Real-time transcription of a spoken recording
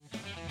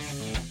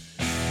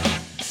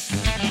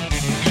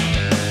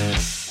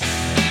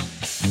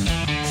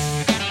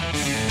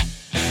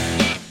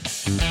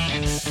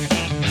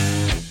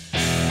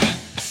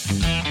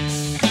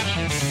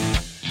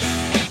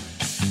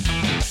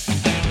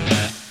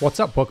What's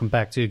up? Welcome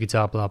back to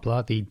Guitar Blah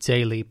Blah, the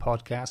daily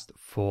podcast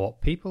for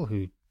people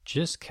who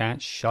just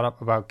can't shut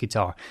up about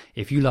guitar.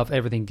 If you love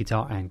everything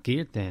guitar and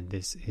gear, then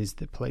this is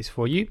the place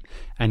for you.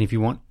 And if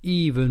you want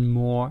even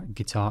more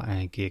guitar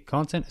and gear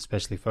content,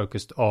 especially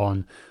focused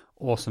on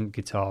awesome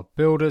guitar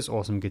builders,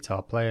 awesome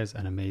guitar players,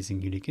 and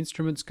amazing unique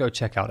instruments, go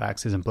check out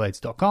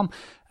axesandblades.com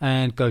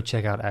and go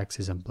check out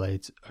Axes and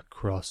Blades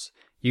across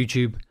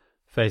YouTube,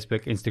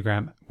 Facebook,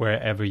 Instagram,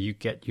 wherever you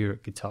get your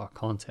guitar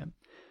content.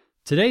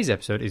 Today's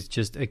episode is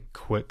just a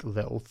quick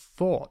little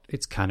thought.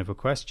 It's kind of a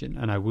question,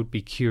 and I would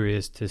be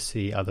curious to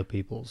see other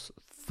people's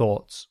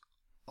thoughts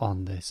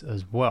on this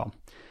as well.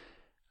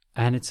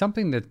 And it's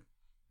something that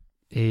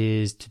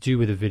is to do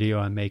with a video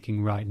I'm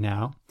making right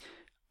now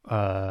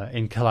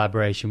in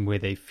collaboration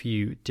with a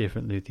few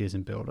different luthiers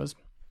and builders.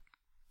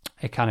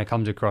 It kind of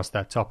comes across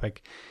that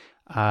topic.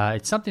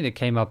 It's something that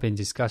came up in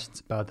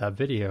discussions about that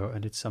video,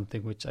 and it's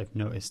something which I've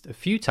noticed a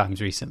few times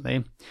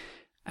recently.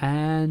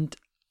 And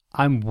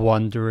I'm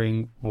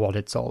wondering what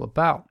it's all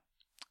about.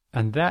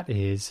 And that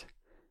is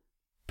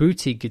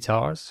boutique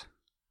guitars.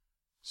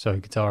 So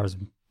guitars,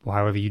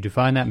 however you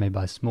define that, made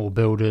by small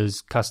builders,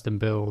 custom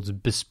builds,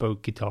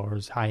 bespoke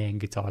guitars,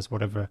 high-end guitars,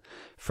 whatever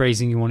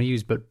phrasing you want to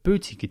use, but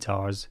boutique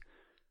guitars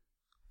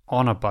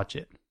on a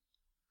budget.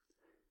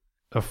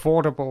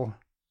 Affordable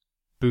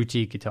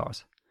boutique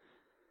guitars.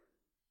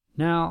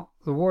 Now,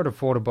 the word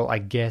affordable, I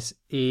guess,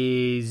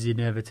 is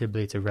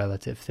inevitably it's a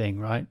relative thing,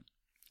 right?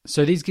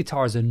 So these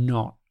guitars are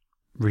not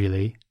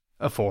really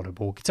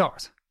affordable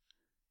guitars,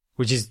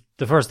 which is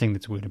the first thing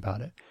that's weird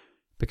about it,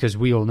 because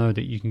we all know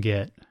that you can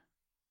get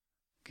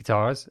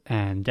guitars,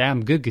 and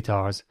damn good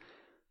guitars,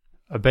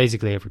 at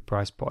basically every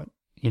price point.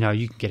 You know,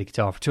 you can get a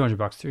guitar for $200,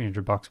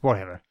 $300,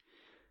 whatever,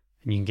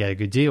 and you can get a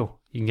good deal.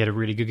 You can get a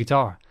really good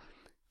guitar.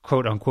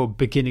 Quote unquote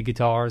beginner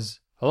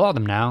guitars, a lot of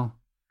them now,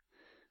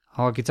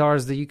 are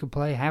guitars that you can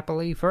play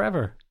happily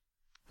forever.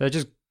 They're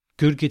just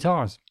good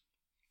guitars.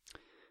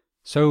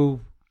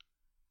 So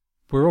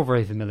we're all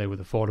very familiar with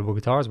affordable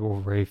guitars. We're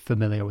all very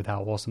familiar with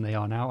how awesome they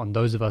are now. And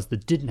those of us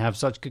that didn't have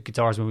such good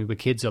guitars when we were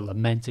kids are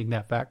lamenting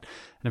that fact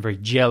and are very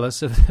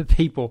jealous of the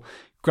people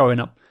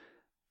growing up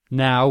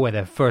now where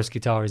their first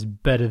guitar is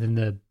better than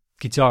the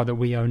guitar that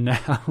we own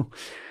now.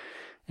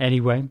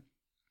 Anyway,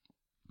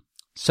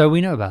 so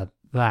we know about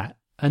that.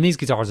 And these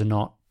guitars are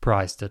not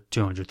priced at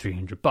 $200,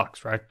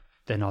 $300, right?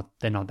 They're not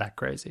that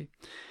crazy.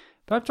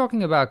 But I'm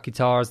talking about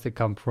guitars that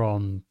come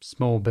from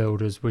small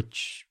builders,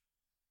 which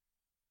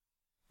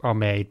are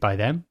made by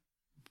them,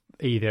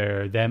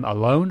 either them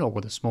alone or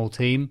with a small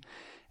team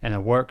in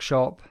a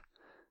workshop.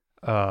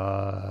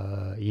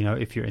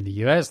 If you're in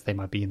the US, they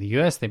might be in the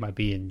US, they might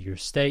be in your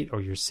state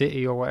or your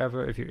city or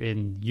whatever. If you're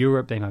in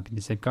Europe, they might be in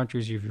the same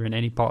countries. If you're in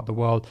any part of the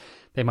world,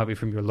 they might be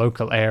from your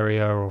local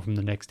area or from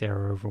the next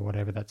area over,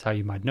 whatever. That's how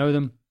you might know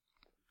them.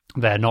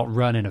 They're not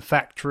run in a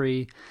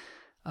factory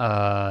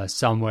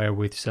somewhere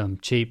with some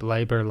cheap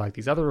labor like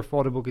these other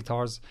affordable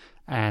guitars,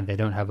 and they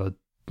don't have a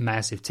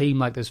massive team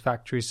like those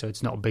factories, so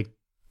it's not a big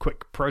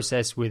quick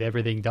process with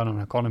everything done on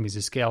economies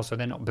of scale. So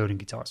they're not building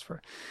guitars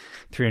for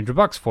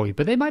 $300 for you,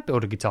 but they might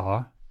build a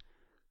guitar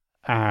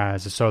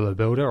as a solo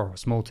builder or a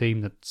small team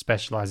that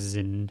specializes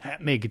in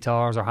mid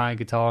guitars or high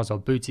guitars or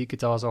boutique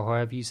guitars or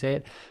however you say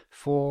it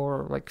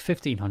for like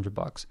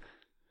 $1,500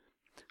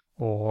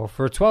 or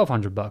for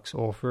 $1,200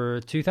 or for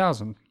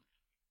 $2,000.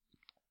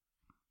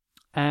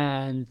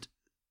 And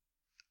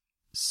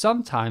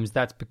sometimes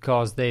that's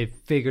because they've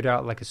figured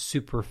out like a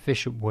super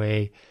efficient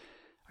way,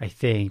 I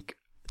think,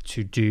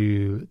 to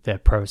do their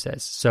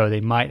process. So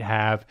they might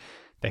have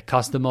their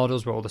custom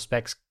models where all the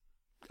specs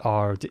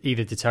are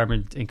either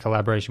determined in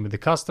collaboration with the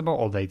customer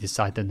or they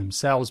decide them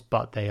themselves,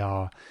 but they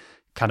are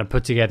kind of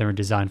put together and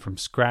designed from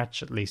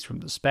scratch, at least from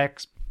the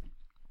specs.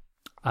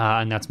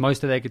 And that's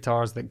most of their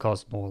guitars that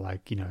cost more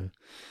like,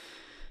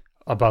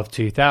 above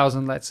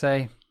 $2,000, let's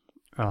say.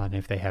 And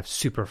if they have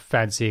super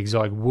fancy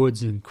exotic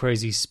woods and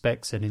crazy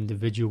specs and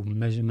individual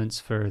measurements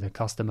for the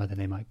customer, then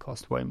they might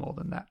cost way more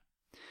than that.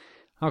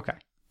 Okay,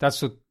 that's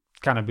the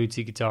kind of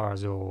boutique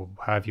guitars, or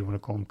however you want to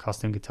call them,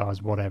 custom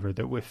guitars, whatever,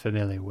 that we're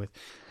familiar with.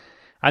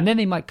 And then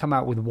they might come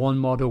out with one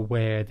model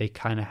where they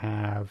kind of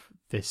have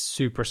this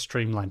super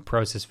streamlined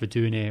process for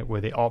doing it,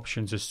 where the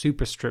options are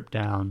super stripped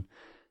down,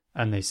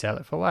 and they sell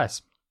it for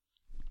less.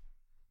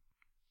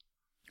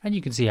 And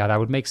you can see how that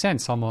would make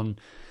sense. Someone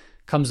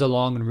comes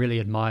along and really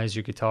admires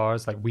your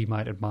guitars, like we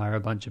might admire a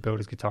bunch of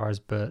builders' guitars,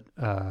 but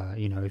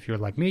if you're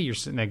like me, you're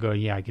sitting there going,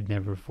 yeah, I could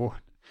never afford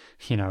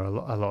a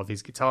lot of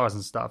these guitars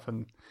and stuff,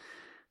 and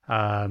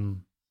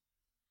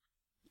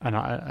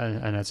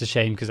it's a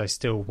shame because I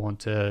still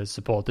want to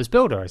support this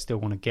builder. I still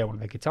want to get one of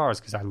their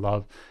guitars because I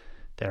love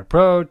their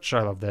approach.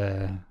 I love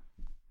the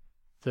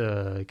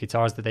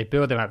guitars that they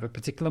build. They have a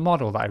particular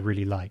model that I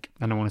really like,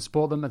 and I want to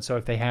support them. And so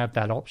if they have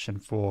that option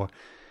for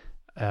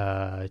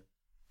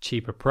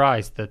cheaper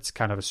price, that's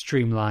kind of a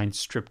streamlined,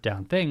 stripped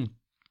down thing,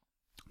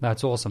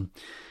 that's awesome.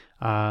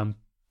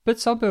 But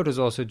some builders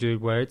also do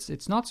it where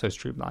it's not so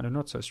streamlined or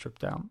not so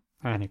stripped down,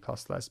 and it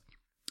costs less.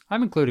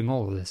 I'm including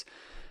all of this.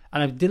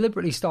 And I've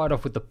deliberately started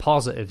off with the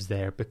positives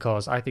there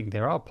because I think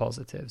there are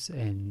positives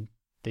in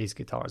these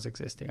guitars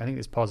existing. I think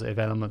there's positive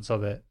elements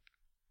of it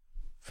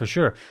for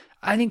sure.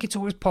 I think it's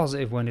always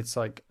positive when it's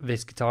like,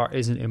 this guitar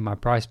isn't in my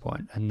price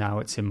point and now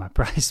it's in my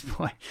price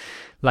point.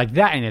 Like,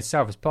 that in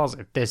itself is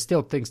positive. There's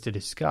still things to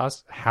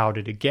discuss. How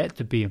did it get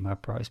to be in my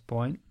price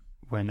point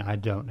when I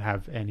don't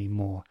have any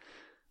more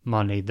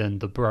money than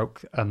the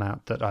broke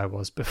amount that I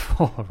was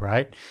before,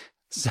 right?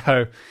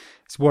 So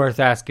it's worth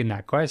asking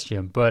that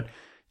question. But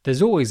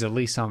there's always at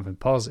least something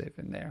positive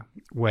in there.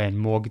 When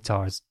more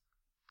guitars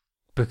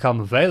become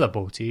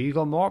available to you, you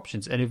got more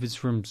options. And if it's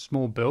from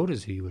small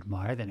builders who you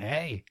admire, then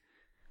hey,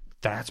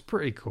 that's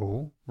pretty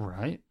cool,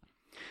 right?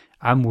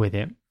 I'm with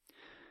it.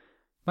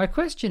 My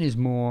question is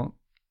more,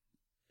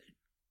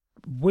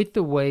 with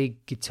the way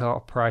guitar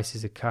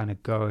prices are kind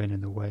of going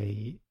and the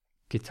way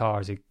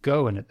guitars are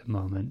going at the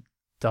moment,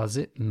 does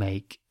it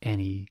make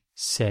any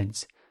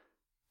sense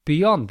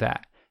beyond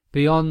that?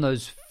 Beyond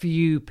those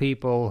few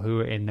people who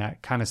are in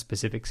that kind of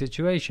specific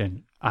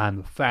situation. I'm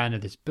a fan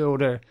of this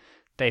builder.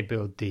 They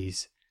build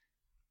these,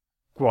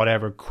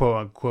 whatever,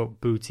 quote-unquote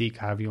boutique,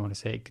 however you want to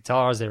say it,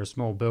 guitars. They're a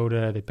small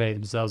builder. They pay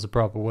themselves a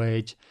proper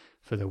wage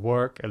for their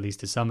work, at least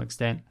to some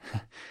extent.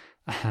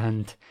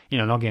 And,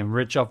 not getting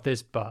rich off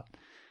this, but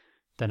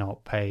they're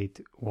not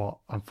paid what,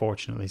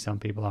 unfortunately, some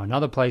people are in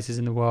other places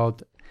in the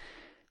world.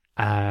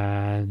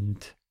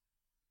 And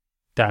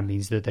that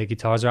means that their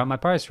guitars are at my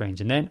price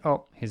range. And then,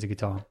 here's a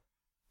guitar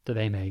that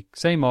they make.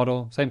 Same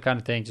model, same kind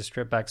of thing, just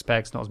stripped back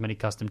specs, not as many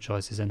custom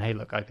choices. And hey,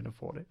 look, I can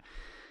afford it.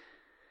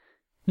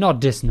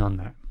 Not dissing on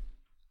that.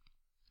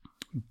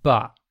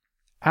 But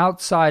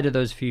outside of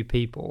those few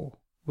people,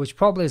 which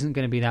probably isn't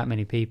going to be that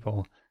many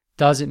people,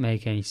 does it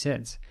make any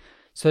sense?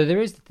 So there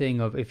is the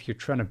thing of, if you're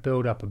trying to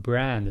build up a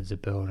brand as a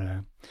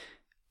builder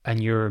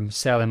and you're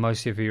selling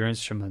most of your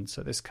instruments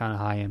at this kind of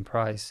high-end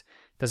price,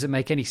 does it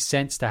make any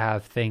sense to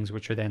have things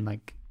which are then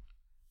like,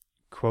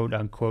 quote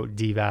unquote,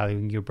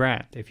 devaluing your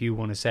brand? If you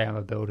want to say, I'm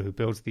a builder who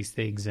builds these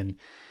things and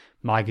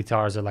my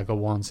guitars are like a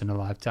once in a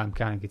lifetime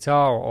kind of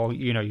guitar, or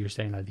you're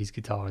saying like these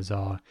guitars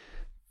are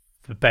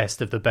the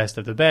best of the best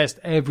of the best.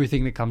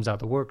 Everything that comes out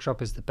the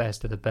workshop is the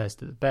best of the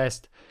best of the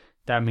best.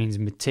 That means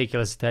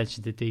meticulous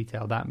attention to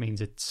detail. That means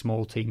a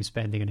small team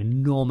spending an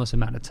enormous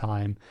amount of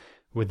time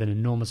with an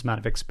enormous amount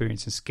of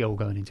experience and skill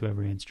going into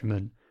every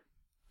instrument.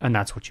 And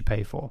that's what you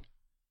pay for.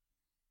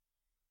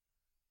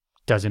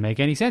 Does it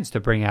make any sense to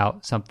bring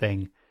out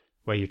something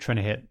where you're trying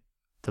to hit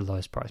the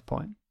lowest price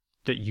point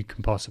that you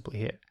can possibly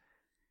hit?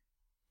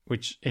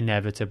 Which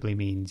inevitably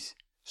means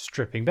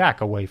stripping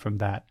back away from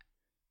that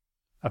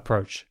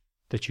approach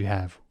that you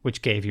have,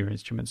 which gave your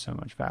instrument so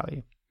much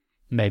value.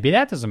 Maybe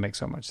that doesn't make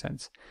so much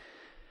sense.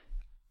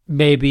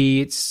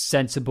 Maybe it's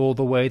sensible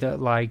the way that,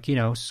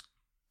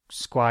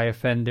 Squier,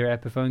 Fender,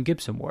 Epiphone,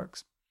 Gibson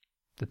works.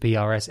 The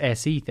PRS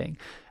SE thing.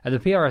 And the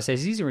PRS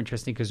SEs are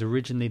interesting because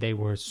originally they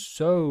were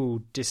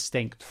so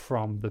distinct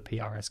from the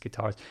PRS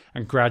guitars,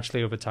 and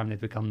gradually over time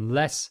they've become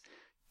less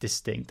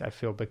distinct, I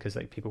feel, because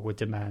people were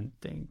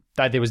demanding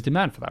that there was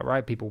demand for that,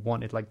 right? People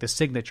wanted the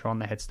signature on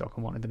the headstock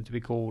and wanted them to be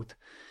called,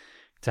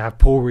 to have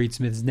Paul Reed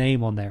Smith's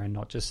name on there and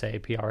not just say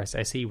PRS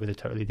SE with a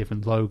totally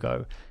different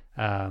logo.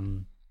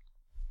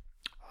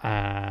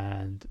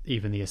 And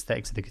even the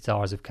aesthetics of the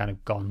guitars have kind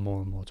of gone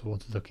more and more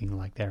towards looking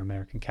like their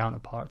American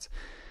counterparts,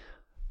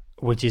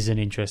 which is an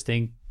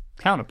interesting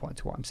counterpoint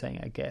to what I'm saying,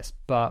 I guess.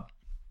 But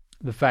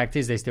the fact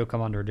is they still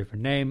come under a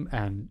different name,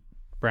 and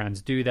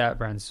brands do that.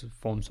 Brands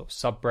form sort of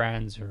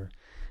sub-brands, or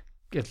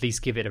at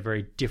least give it a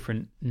very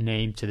different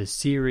name to the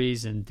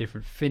series and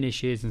different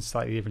finishes and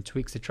slightly different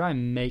tweaks to try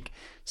and make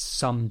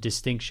some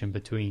distinction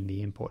between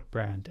the import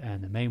brand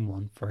and the main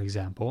one, for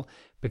example,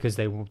 because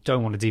they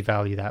don't want to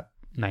devalue that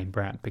main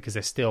brand, because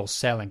they're still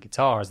selling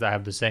guitars that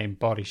have the same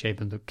body shape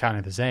and look kind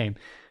of the same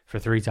for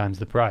 3 times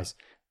the price.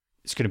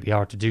 It's going to be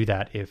hard to do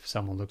that if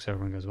someone looks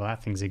over and goes, well,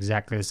 that thing's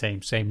exactly the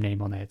same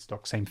name on the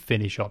headstock, same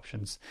finish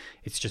options.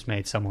 It's just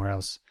made somewhere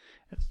else.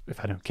 If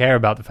I don't care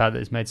about the fact that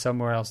it's made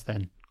somewhere else,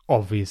 then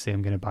obviously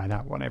I'm going to buy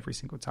that one every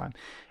single time.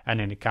 And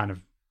then it kind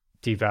of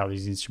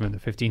devalues the instrument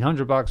at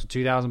 $1,500 or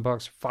 $2,000 or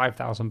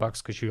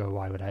 $5,000 because you go,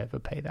 why would I ever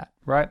pay that,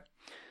 right?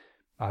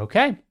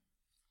 Okay.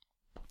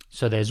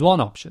 So there's one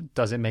option.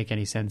 Does it make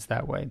any sense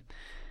that way?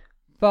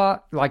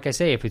 But like I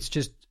say, if it's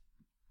just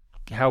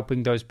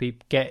helping those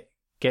people get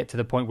to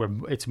the point where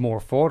it's more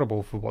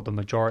affordable for what the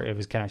majority of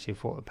us can actually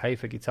afford to pay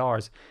for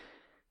guitars,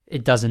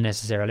 it doesn't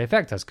necessarily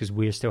affect us, because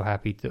we're still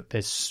happy that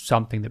there's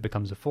something that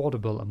becomes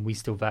affordable, and we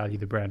still value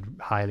the brand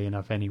highly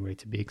enough anyway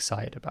to be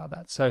excited about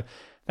that. So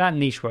that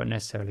niche won't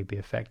necessarily be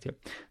affected.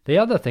 The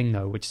other thing,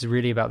 though, which is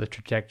really about the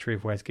trajectory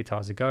of where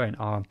guitars are going,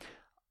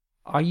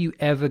 are you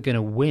ever going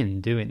to win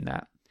doing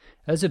that?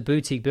 As a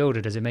boutique builder,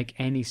 does it make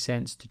any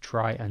sense to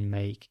try and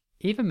make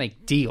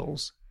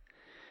deals?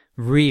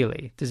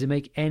 Really, does it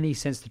make any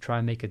sense to try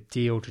and make a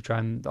deal to try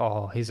and,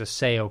 here's a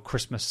sale,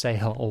 Christmas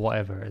sale or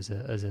whatever, as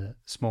a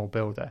small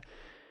builder?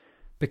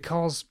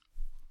 Because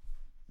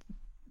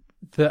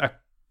the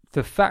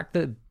fact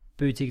that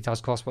boutique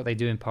guitars cost what they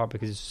do, in part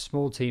because it's a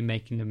small team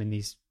making them in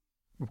these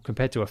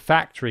compared to a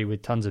factory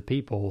with tons of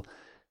people,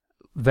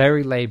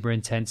 very labor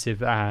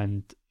intensive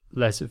and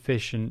less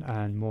efficient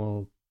and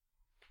more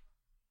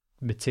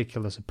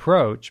meticulous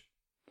approach.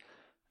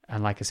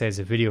 And like I say, there's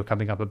a video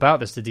coming up about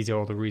this to detail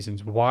all the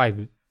reasons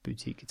why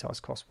boutique guitars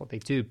cost what they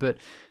do. But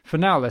for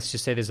now, let's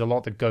just say there's a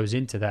lot that goes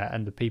into that,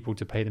 and the people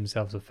to pay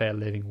themselves a fair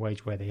living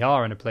wage where they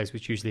are in a place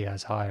which usually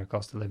has higher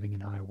cost of living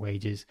and higher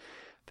wages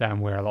than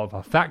where a lot of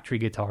our factory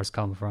guitars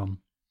come from.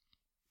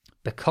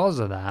 Because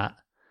of that,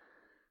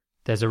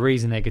 there's a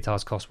reason their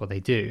guitars cost what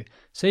they do.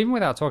 So even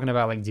without talking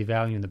about like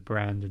devaluing the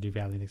brand or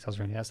devaluing the guitars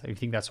or anything else, I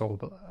think that's all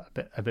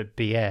a bit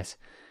BS.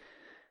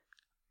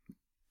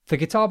 The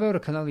guitar builder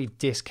can only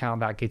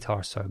discount that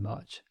guitar so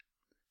much.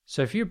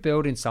 So if you're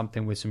building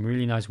something with some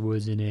really nice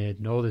woods in it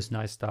and all this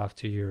nice stuff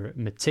to your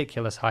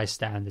meticulous high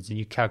standards, and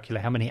you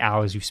calculate how many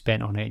hours you've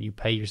spent on it, and you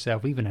pay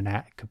yourself even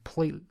a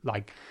complete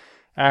like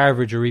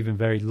average or even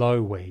very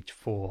low wage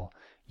for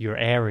your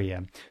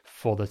area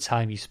for the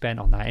time you spent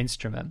on that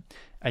instrument,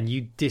 and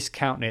you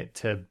discount it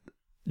to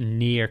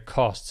near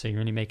cost, so you're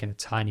only making a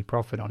tiny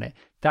profit on it,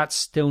 that's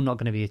still not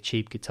going to be a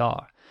cheap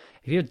guitar.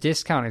 If you're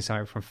discounting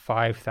something from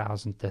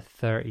 $5,000 to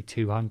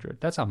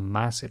 $3,200, that's a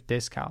massive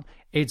discount.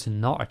 It's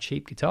not a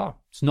cheap guitar.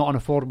 It's not an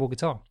affordable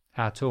guitar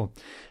at all.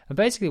 And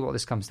basically what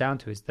this comes down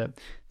to is that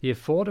the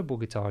affordable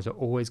guitars are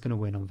always going to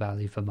win on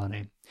value for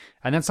money.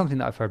 And that's something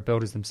that I've heard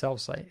builders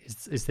themselves say,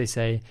 is they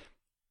say,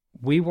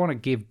 we want to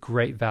give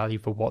great value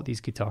for what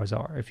these guitars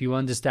are. If you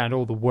understand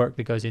all the work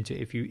that goes into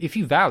it, if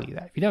you value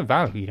that, if you don't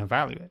value it, you don't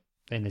value it.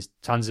 Then there's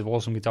tons of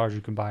awesome guitars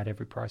you can buy at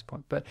every price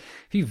point. But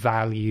if you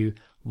value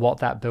what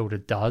that builder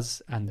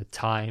does and the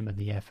time and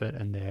the effort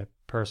and their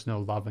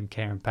personal love and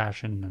care and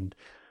passion and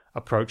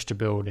approach to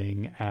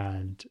building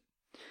and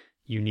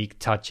unique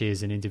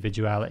touches and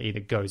individuality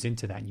that goes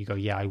into that, and you go,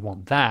 yeah, I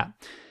want that,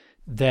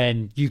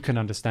 then you can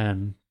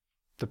understand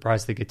the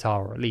price of the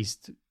guitar, or at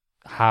least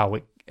how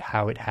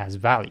it has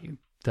value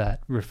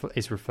that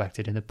is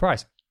reflected in the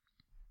price.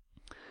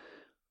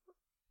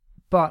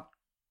 But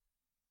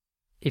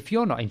if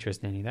you're not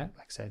interested in any of that,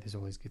 like I say, there's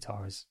always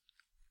guitars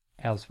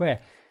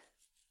elsewhere.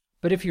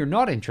 But if you're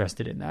not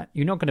interested in that,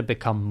 you're not going to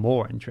become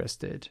more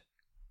interested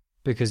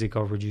because it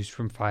got reduced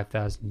from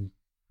 $5,000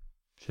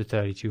 to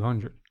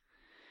 $3,200.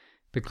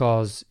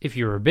 Because if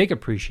you're a big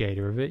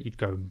appreciator of it, you'd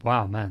go,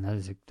 wow, man,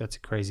 that's a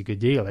crazy good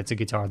deal. It's a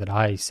guitar that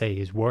I say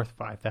is worth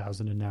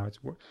 $5,000 and now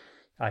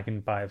I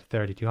can buy it for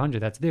 $3,200.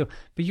 That's the deal.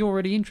 But you're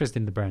already interested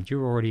in the brand.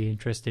 You're already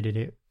interested in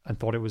it and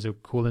thought it was a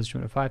cool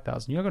instrument at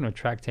 $5,000. You're going to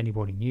attract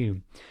anybody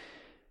new.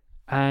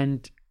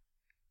 And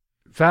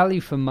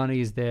value for money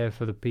is there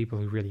for the people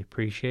who really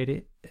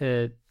appreciate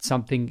it.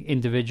 Something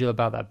individual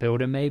about that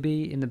builder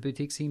maybe in the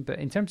boutique scene, but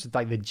in terms of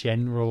like the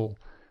general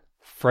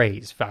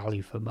phrase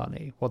value for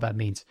money, what that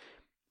means,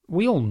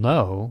 we all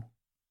know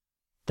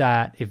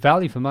that if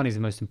value for money is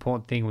the most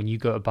important thing when you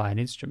go to buy an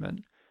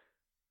instrument,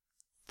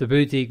 the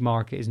boutique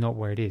market is not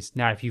where it is.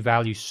 Now, if you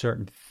value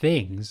certain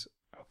things,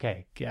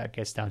 okay, yeah, it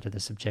gets down to the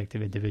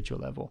subjective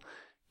individual level.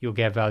 You'll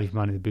get value for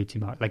money in the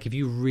boutique market. Like if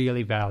you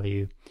really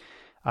value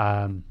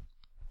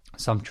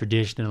some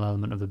traditional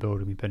element of the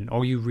builder we put in,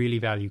 or you really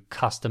value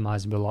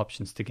customizable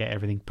options to get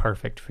everything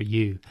perfect for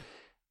you,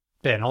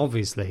 then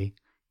obviously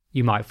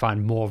you might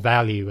find more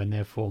value and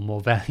therefore more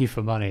value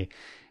for money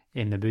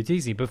in the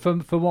boutique scene. But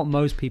for what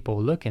most people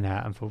are looking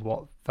at and for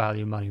what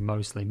value money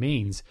mostly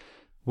means,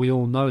 we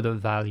all know that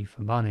value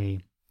for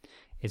money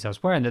is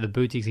elsewhere and that the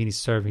boutique scene is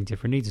serving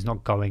different needs. It's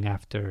not going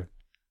after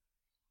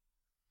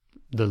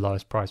the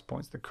lowest price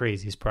points, the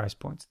craziest price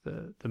points,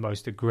 the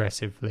most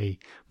aggressively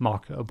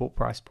marketable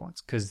price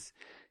points, because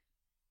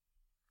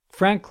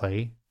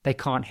frankly, they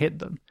can't hit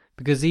them.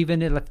 Because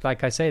even if,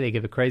 like I say, they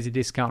give a crazy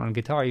discount on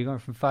guitar, you're going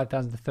from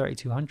 $5,000 to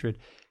 $3,200,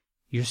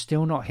 you're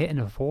still not hitting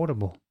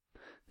affordable.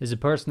 There's a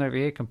person over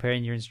here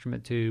comparing your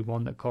instrument to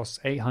one that costs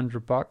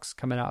 $800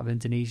 coming out of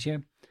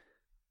Indonesia.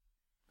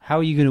 How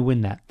are you going to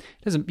win that?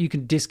 You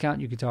can discount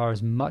your guitar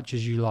as much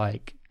as you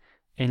like,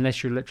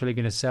 unless you're literally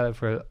going to sell it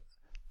for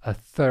a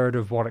third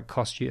of what it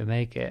cost you to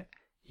make it.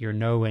 You're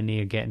nowhere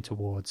near getting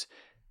towards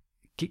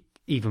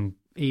even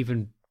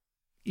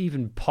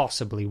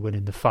possibly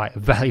winning the fight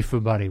of value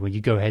for money when you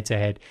go head to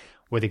head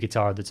with a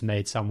guitar that's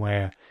made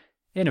somewhere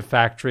in a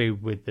factory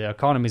with the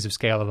economies of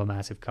scale of a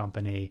massive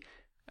company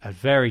at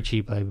very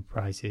cheap labor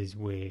prices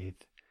with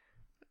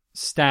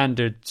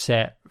standard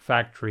set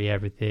factory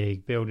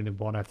everything, building them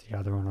one after the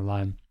other on a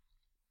line.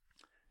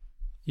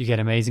 You get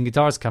amazing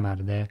guitars come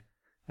out of there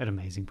at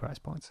amazing price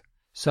points.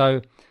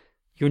 So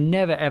you're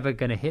never ever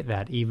going to hit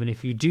that, even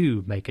if you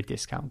do make a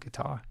discount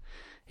guitar.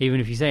 Even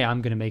if you say,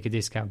 I'm going to make a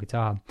discount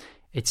guitar,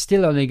 it's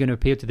still only going to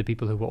appeal to the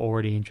people who are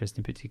already interested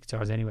in boutique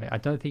guitars anyway. I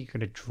don't think you're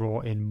going to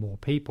draw in more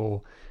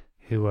people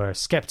who are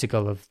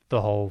skeptical of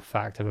the whole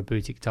fact of a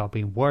boutique guitar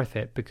being worth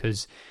it,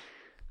 because,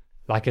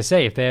 like I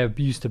say, if they're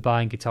used to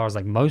buying guitars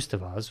like most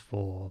of us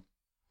for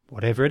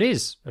whatever it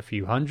is, a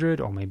few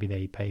hundred, or maybe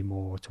they pay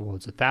more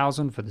towards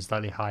 $1,000 for the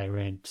slightly higher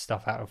end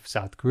stuff out of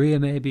South Korea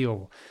maybe,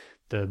 or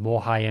the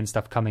more high-end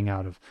stuff coming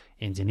out of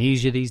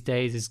Indonesia these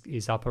days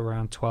is up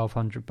around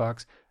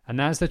 $1,200. And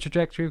that's the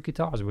trajectory of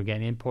guitars. We're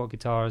getting import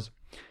guitars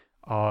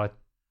are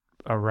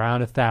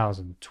around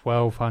 1,000,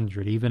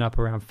 1,200, even up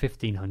around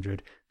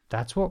 1,500.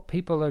 That's what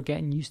people are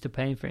getting used to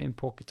paying for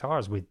import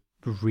guitars with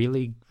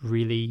really,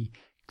 really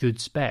good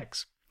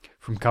specs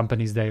from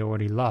companies they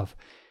already love.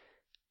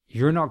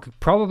 You're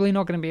probably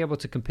not going to be able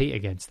to compete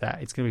against that.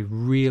 It's going to be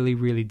really,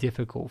 really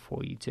difficult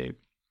for you to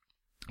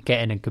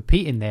get in and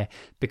compete in there,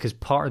 because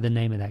part of the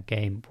name of that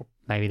game,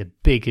 maybe the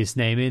biggest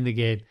name in the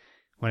game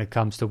when it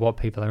comes to what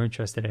people are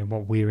interested in,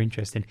 what we're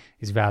interested in,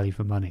 is value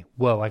for money.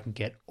 Whoa, I can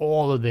get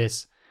all of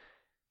this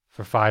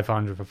for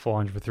 500, for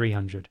 400, for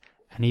 300.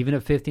 And even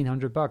at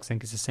 $1,500, I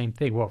think it's the same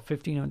thing. Well,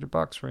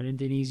 $1,500 for an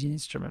Indonesian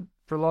instrument.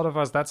 For a lot of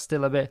us, that's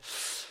still a bit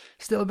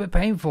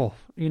painful,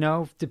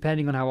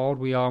 depending on how old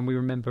we are, and we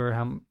remember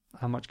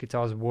how much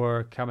guitars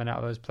were coming out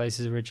of those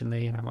places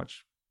originally, and how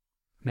much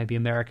maybe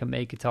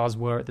American-made guitars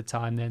were at the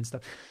time then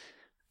stuff.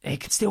 It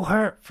can still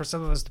hurt for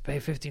some of us to pay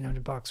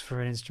 $1,500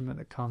 for an instrument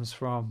that comes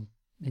from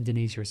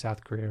Indonesia or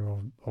South Korea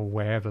or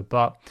wherever.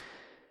 But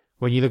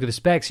when you look at the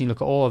specs and you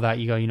look at all of that,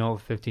 you go,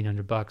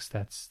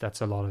 $1,500,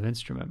 that's a lot of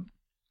instrument.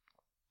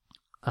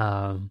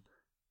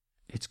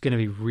 It's going to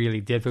be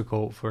really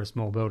difficult for a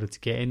small builder to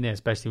get in there,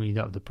 especially when you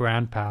don't have the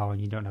brand power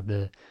and you don't have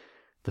the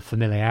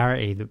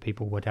familiarity that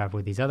people would have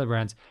with these other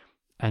brands,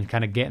 and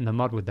kind of get in the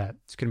mud with that.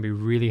 It's going to be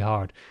really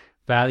hard.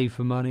 Value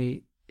for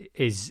money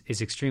is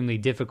extremely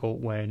difficult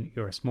when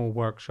you're a small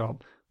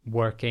workshop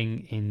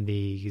working in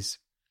these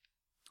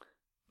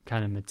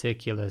kind of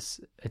meticulous,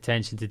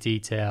 attention to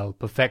detail,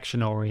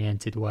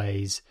 perfection-oriented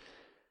ways,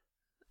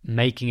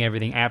 making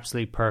everything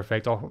absolutely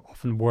perfect,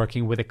 often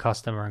working with a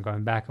customer and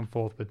going back and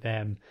forth with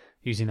them,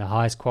 using the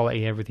highest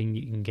quality everything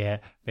you can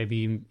get,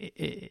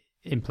 maybe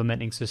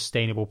implementing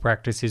sustainable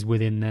practices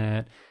within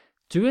that,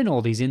 doing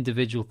all these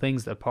individual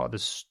things that are part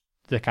of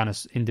the kind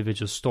of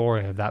individual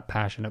story of that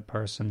passionate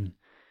person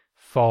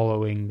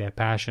following their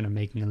passion and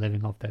making a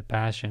living off their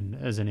passion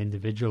as an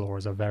individual or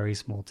as a very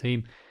small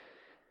team.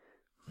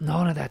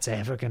 None of that's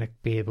ever going to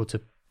be able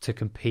to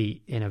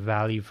compete in a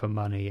value for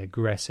money,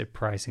 aggressive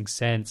pricing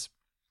sense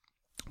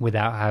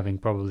without having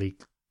probably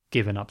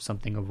given up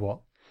something of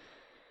what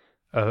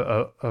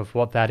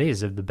that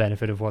is, of the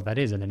benefit of what that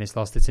is, and then it's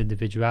lost its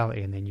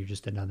individuality, and then you're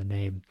just another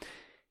name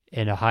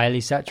in a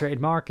highly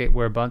saturated market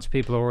where a bunch of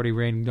people are already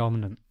reigning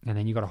dominant, and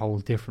then you got a whole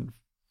different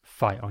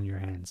fight on your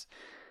hands.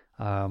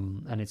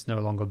 And it's no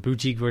longer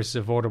boutique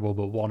versus affordable,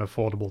 but one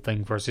affordable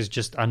thing versus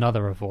just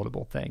another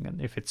affordable thing.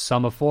 And if it's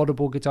some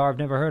affordable guitar I've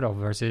never heard of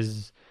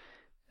versus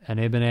an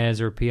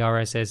Ibanez or a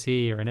PRS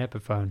SE or an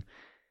Epiphone,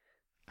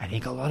 I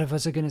think a lot of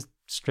us are going to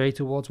stray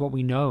towards what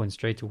we know and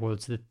stray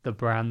towards the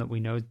brand that we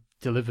know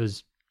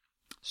delivers.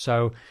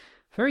 So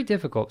very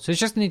difficult. So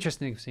it's just an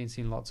interesting thing,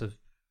 seeing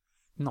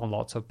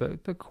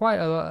but quite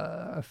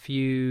a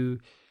few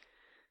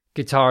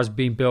guitars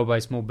being built by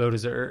small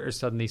builders that are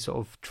suddenly sort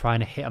of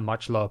trying to hit a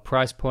much lower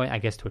price point, I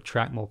guess, to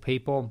attract more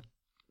people.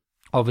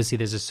 Obviously,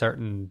 there's a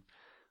certain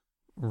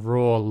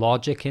raw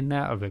logic in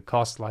that. If it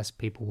costs less,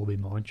 people will be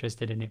more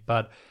interested in it.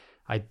 But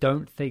I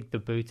don't think the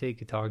boutique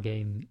guitar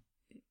game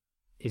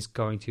is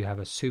going to have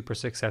a super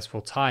successful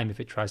time if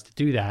it tries to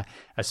do that,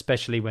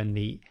 especially when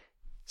the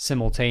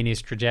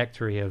simultaneous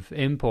trajectory of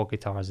import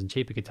guitars and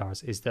cheaper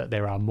guitars is that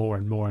there are more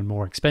and more and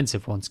more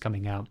expensive ones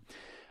coming out.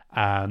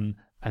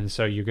 And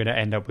so you're going to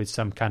end up with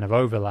some kind of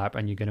overlap,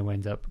 and you're going to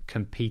end up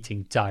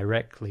competing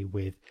directly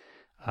with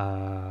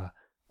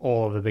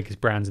all of the biggest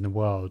brands in the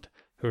world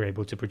who are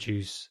able to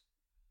produce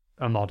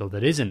a model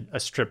that isn't a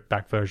stripped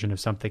back version of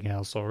something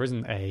else or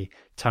isn't a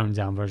toned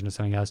down version of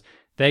something else.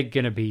 They're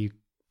going to be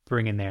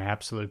bringing their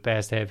absolute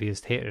best,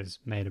 heaviest hitters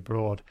made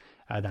abroad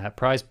at that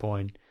price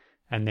point.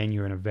 And then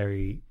you're in a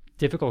very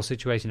difficult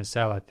situation to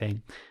sell, I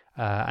think.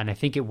 And I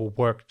think it will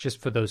work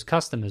just for those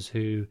customers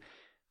who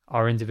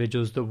are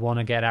individuals that want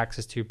to get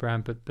access to your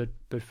brand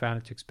but found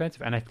it too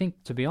expensive. And I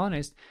think, to be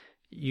honest,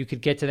 you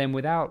could get to them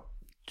without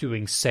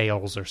doing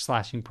sales or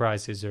slashing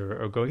prices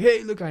or going,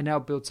 hey, look, I now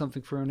built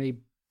something for only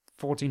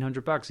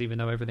 $1,400, even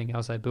though everything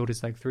else I built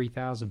is like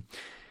 $3,000.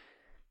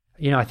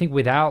 I think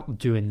without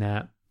doing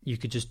that, you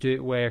could just do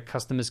it where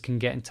customers can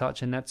get in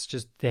touch, and that's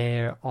just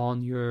there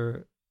on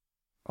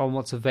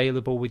what's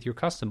available with your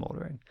custom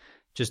ordering.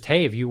 Just,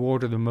 hey, if you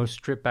order the most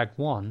stripped back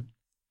one,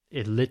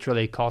 it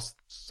literally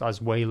costs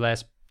us way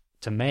less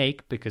to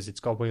make because it's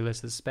got way less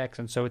of the specs,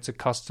 and so it's a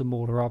custom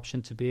order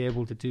option to be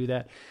able to do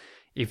that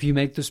if you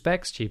make the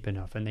specs cheap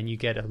enough, and then you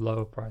get a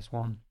lower price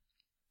one.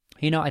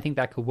 I think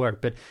that could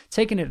work, but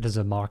taking it as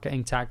a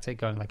marketing tactic,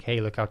 going like,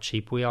 hey, look how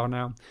cheap we are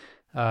now,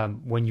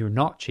 when you're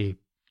not cheap,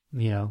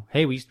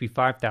 hey, we used to be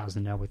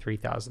 5,000, now we're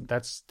 3,000.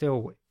 That's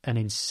still an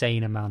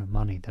insane amount of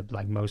money that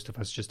like most of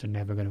us just are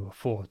never going to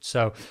afford.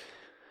 So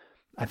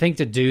I think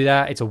to do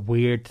that, it's a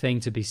weird thing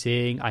to be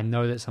seeing. I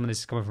know that some of this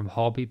is coming from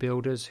hobby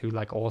builders who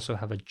like also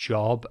have a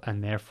job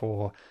and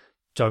therefore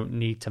don't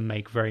need to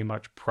make very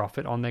much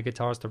profit on their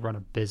guitars to run a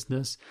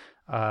business.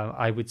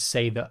 I would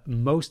say that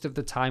most of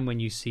the time when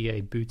you see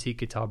a boutique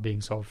guitar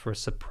being sold for a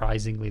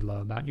surprisingly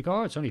low amount, you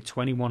go, oh, it's only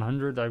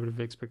 $2,100. I would have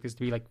expected this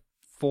to be like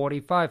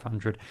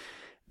 $4,500.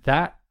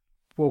 That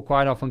will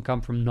quite often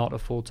come from not a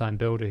full-time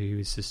builder who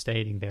is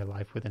sustaining their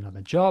life with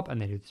another job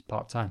and they do this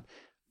part-time.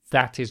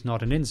 That is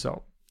not an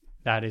insult.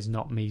 That is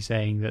not me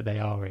saying that they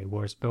are a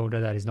worse builder.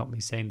 That is not me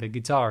saying the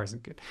guitar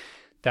isn't good.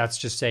 That's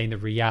just saying the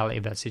reality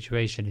of that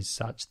situation is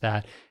such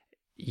that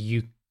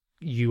you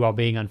are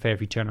being unfair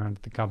if you turn around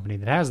to the company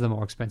that has the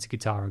more expensive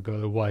guitar and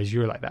go, why is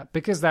you're like that?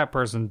 Because that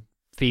person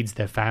feeds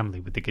their family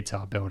with the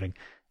guitar building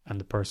and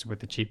the person with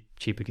the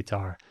cheaper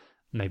guitar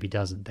maybe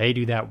doesn't. They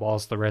do that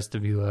whilst the rest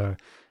of you are,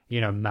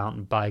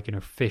 mountain biking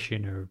or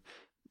fishing or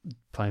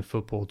playing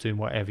football, doing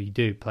whatever you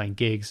do, playing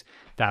gigs.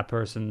 That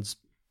person's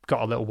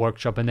got a little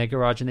workshop in their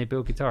garage and they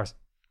build guitars.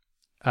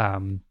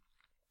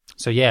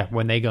 So yeah,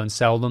 when they go and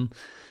sell them,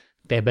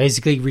 they're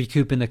basically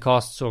recouping the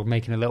costs or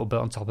making a little bit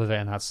on top of it,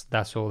 and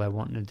that's all they're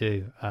wanting to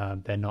do.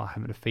 They're not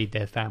having to feed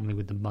their family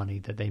with the money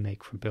that they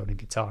make from building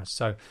guitars.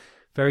 So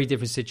very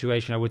different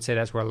situation. I would say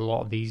that's where a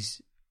lot of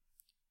these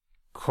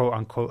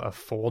quote-unquote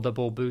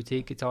affordable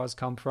boutique guitars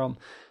come from.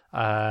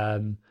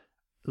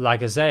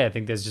 Like I say, I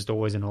think there's just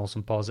always an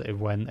awesome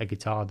positive when a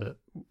guitar that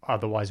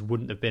otherwise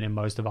wouldn't have been in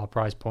most of our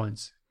price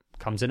points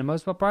comes in at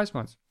most of our price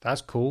points.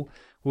 That's cool.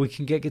 We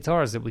can get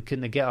guitars that we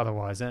couldn't get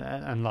otherwise.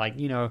 And like,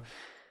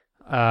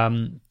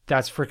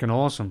 that's freaking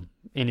awesome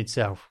in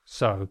itself.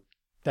 So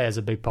there's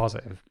a big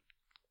positive.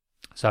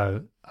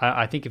 So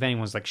I think if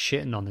anyone's like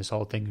shitting on this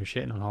whole thing or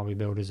shitting on hobby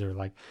builders or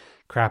like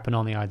crapping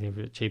on the idea of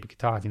a cheaper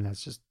guitar, I think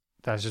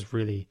that's just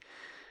really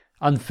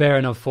unfair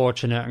and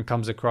unfortunate and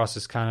comes across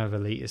as kind of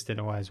elitist in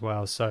a way as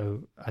well.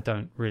 So I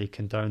don't really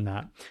condone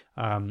that.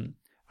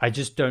 I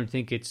just don't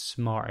think it's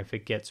smart if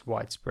it gets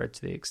widespread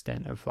to the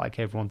extent of like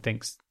everyone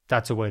thinks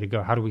that's a way to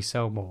go. How do we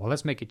sell more? Well,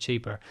 let's make it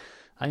cheaper.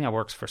 I think that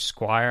works for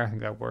Squire. I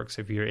think that works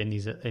if you're in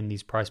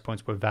these price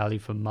points where value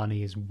for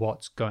money is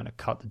what's going to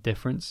cut the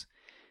difference.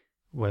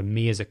 Where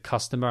me as a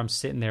customer, I'm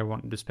sitting there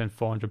wanting to spend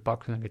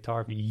 $400 on a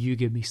guitar. If you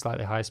give me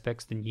slightly higher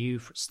specs than you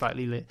for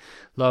slightly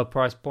lower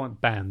price point,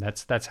 bam,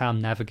 that's how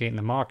I'm navigating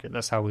the market.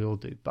 That's how we all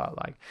do. But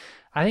like,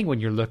 I think when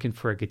you're looking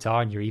for a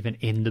guitar and you're even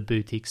in the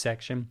boutique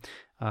section,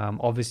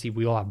 obviously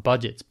we all have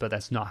budgets, but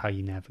that's not how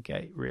you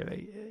navigate,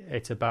 really.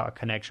 It's about a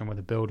connection with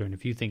a builder. And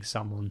if you think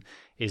someone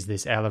is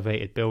this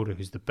elevated builder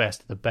who's the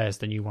best of the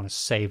best and you want to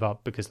save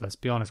up, because let's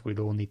be honest, we'd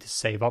all need to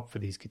save up for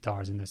these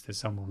guitars unless there's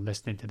someone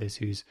listening to this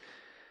who's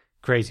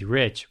crazy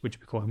rich, which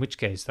would be cool. In which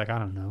case, like, I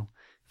don't know,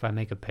 if I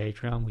make a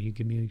Patreon, will you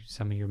give me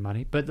some of your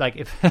money? But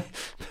like,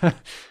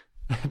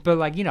 but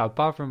like,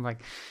 apart from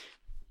like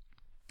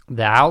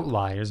the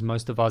outliers,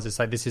 most of us, it's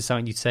like, this is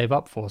something you'd save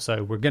up for.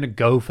 So we're going to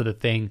go for the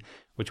thing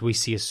which we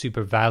see as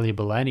super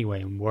valuable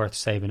anyway and worth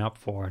saving up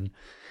for. And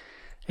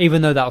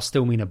even though that'll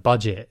still mean a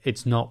budget,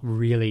 it's not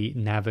really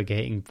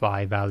navigating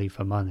by value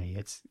for money.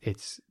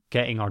 It's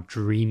getting our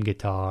dream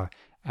guitar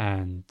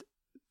and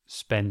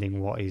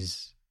spending what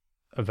is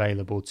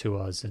available to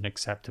us and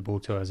acceptable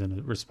to us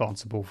and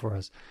responsible for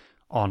us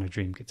on a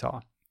dream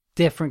guitar.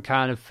 Different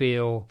kind of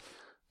feel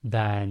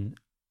than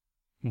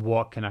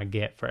what can I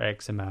get for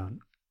X amount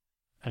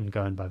and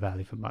going by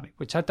value for money,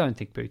 which I don't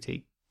think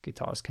boutique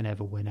guitars can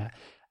ever win at.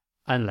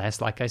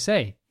 Unless, like I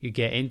say, you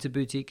get into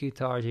boutique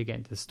guitars, you get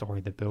into the story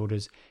of the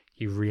builders,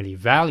 you really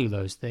value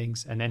those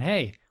things, and then,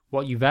 hey,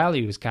 what you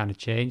value is kind of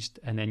changed,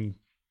 and then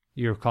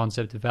your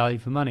concept of value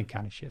for money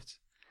kind of shifts.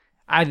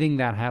 I think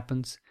that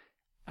happens.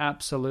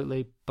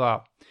 Absolutely,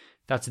 but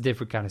that's a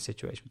different kind of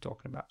situation we're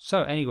talking about.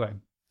 So anyway,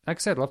 like I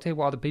said, I'd love to hear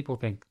what other people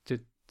think.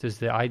 Does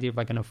the idea of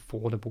like an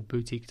affordable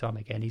boutique guitar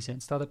make any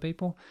sense to other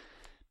people?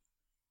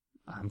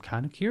 I'm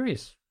kind of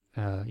curious.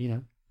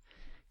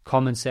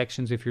 Comment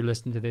sections if you're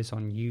listening to this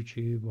on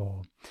YouTube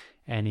or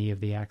any of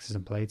the Axes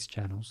and Blades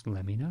channels,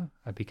 let me know.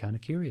 I'd be kind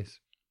of curious.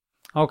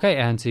 Okay,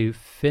 and to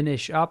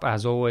finish up,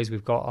 as always,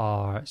 we've got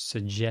our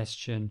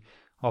suggestion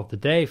of the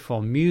day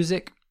for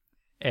music.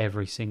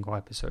 Every single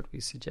episode we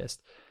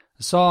suggest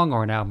a song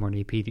or an album or an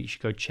EP that you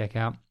should go check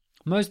out.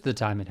 Most of the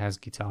time it has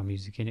guitar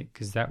music in it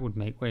because that would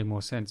make way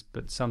more sense,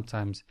 but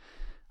sometimes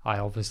I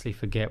obviously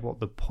forget what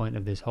the point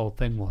of this whole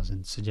thing was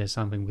and suggest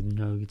something with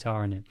no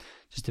guitar in it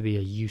just to be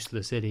a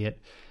useless idiot.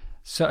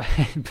 So,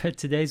 but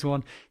today's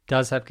one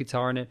does have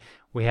guitar in it.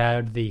 We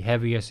had the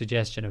heavier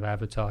suggestion of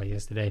Avatar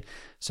yesterday,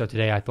 so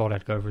today I thought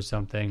I'd go for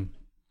something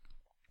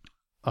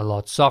a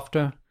lot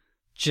softer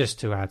just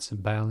to add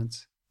some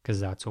balance, because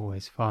that's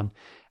always fun.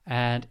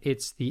 And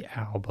it's the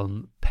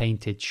album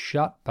Painted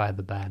Shut by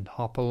the band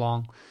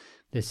Hopalong.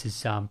 This is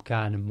some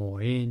kind of more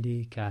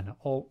indie, kind of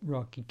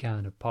alt-rocky,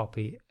 kind of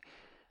poppy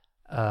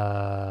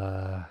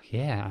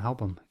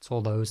album. It's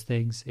all those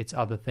things, it's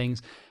other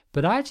things.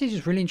 But I actually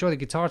just really enjoy the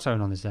guitar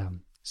tone on this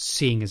album.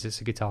 Seeing as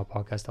it's a guitar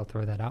podcast, I'll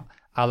throw that out.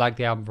 I like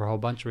the album for a whole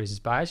bunch of reasons,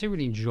 but I actually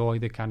really enjoy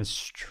the kind of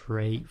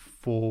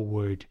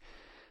straightforward,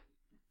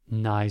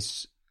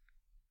 nice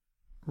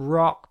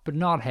rock, but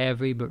not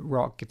heavy, but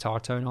rock guitar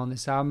tone on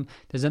this album.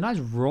 There's a nice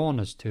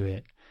rawness to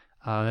it.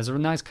 There's a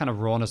nice kind of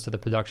rawness to the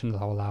production of the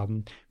whole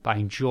album, but I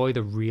enjoy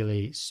the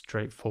really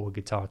straightforward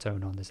guitar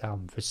tone on this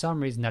album. For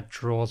some reason, that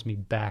draws me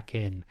back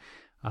in.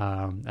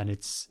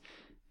 This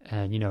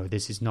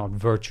is not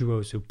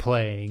virtuoso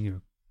playing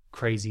or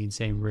crazy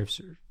insane riffs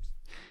or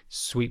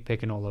sweep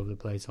picking all over the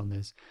place on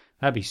this.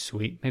 That'd be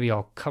sweet. Maybe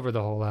I'll cover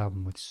the whole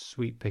album with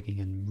sweep picking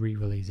and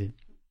re-release it.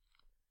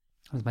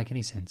 Doesn't make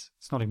any sense.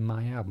 It's not even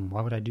my album.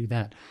 Why would I do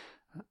that?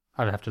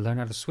 I'd have to learn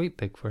how to sweep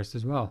pick first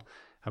as well.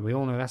 And we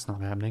all know that's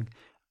not happening.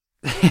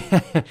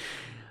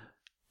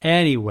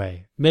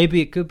 Anyway,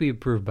 maybe it could be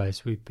improved by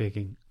sweep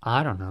picking.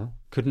 I don't know.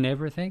 Couldn't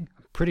everything?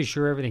 I'm pretty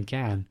sure everything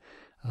can.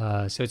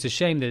 So it's a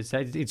shame that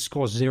it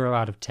scores 0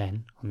 out of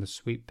 10 on the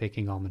sweep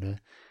picking-ometer.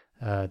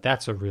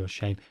 That's a real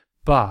shame.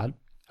 But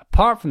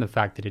apart from the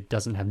fact that it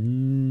doesn't have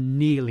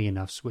nearly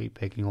enough sweep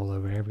picking all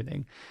over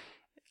everything,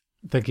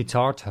 the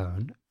guitar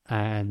tone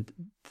and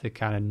the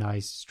kind of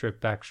nice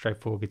stripped back,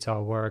 straightforward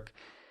guitar work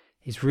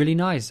is really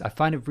nice. I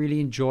find it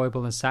really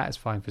enjoyable and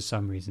satisfying for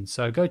some reason.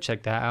 So go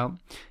check that out.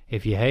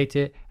 If you hate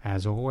it,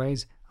 as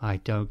always, I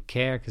don't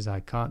care because I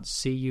can't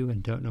see you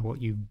and don't know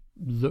what you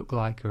look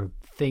like or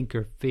think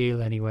or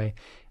feel anyway.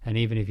 And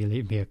even if you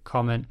leave me a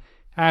comment,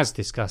 as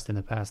discussed in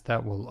the past,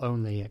 that will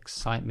only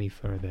excite me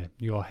further.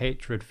 Your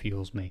hatred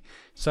fuels me.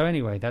 So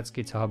anyway, that's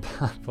Guitar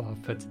Blah Blah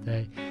for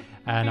today,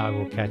 and I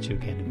will catch you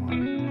again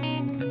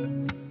tomorrow.